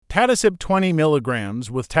Tadacip 20 mg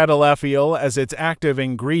with tadalafil as its active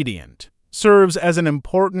ingredient serves as an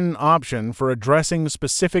important option for addressing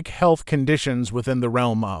specific health conditions within the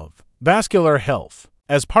realm of vascular health.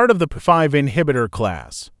 As part of the P5 inhibitor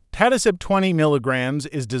class, Tadacip 20 mg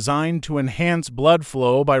is designed to enhance blood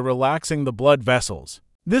flow by relaxing the blood vessels.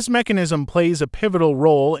 This mechanism plays a pivotal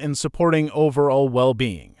role in supporting overall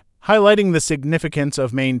well-being, highlighting the significance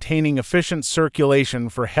of maintaining efficient circulation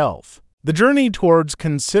for health. The journey towards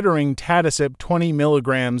considering Tadacip 20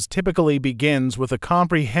 mg typically begins with a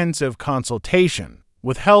comprehensive consultation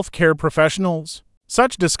with healthcare professionals.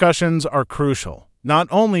 Such discussions are crucial, not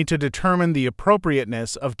only to determine the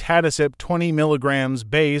appropriateness of Tadacip 20 mg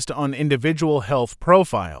based on individual health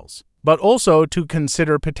profiles, but also to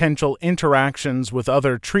consider potential interactions with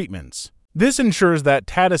other treatments. This ensures that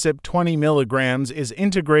Tadacip 20 mg is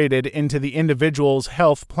integrated into the individual's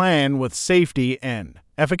health plan with safety and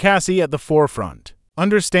efficacy at the forefront.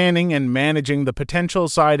 Understanding and managing the potential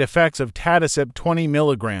side effects of Tadacip 20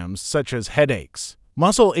 mg, such as headaches,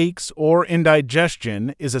 muscle aches, or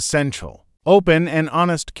indigestion, is essential. Open and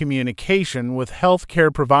honest communication with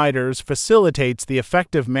healthcare providers facilitates the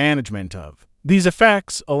effective management of these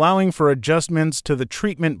effects, allowing for adjustments to the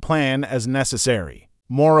treatment plan as necessary.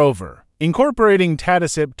 Moreover, incorporating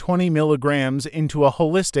Tadacip 20 mg into a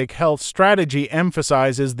holistic health strategy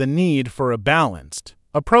emphasizes the need for a balanced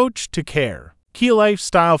approach to care. Key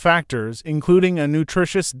lifestyle factors, including a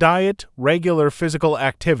nutritious diet, regular physical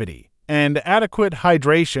activity, and adequate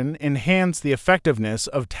hydration, enhance the effectiveness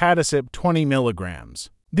of Tadacip 20 mg.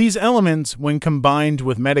 These elements, when combined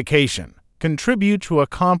with medication, contribute to a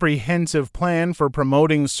comprehensive plan for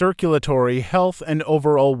promoting circulatory health and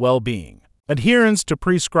overall well-being. Adherence to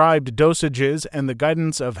prescribed dosages and the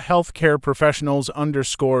guidance of healthcare professionals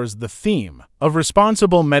underscores the theme of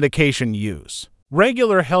responsible medication use.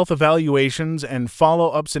 Regular health evaluations and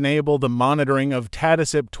follow-ups enable the monitoring of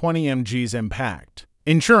Tadacip 20 mg's impact,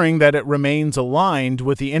 ensuring that it remains aligned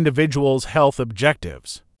with the individual's health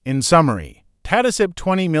objectives. In summary, Tadacip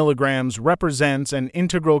 20 mg represents an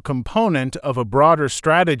integral component of a broader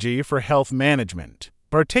strategy for health management,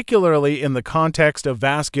 particularly in the context of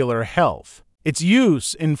vascular health. Its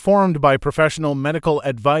use, informed by professional medical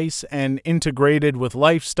advice and integrated with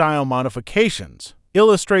lifestyle modifications,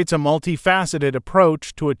 illustrates a multifaceted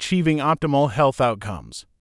approach to achieving optimal health outcomes.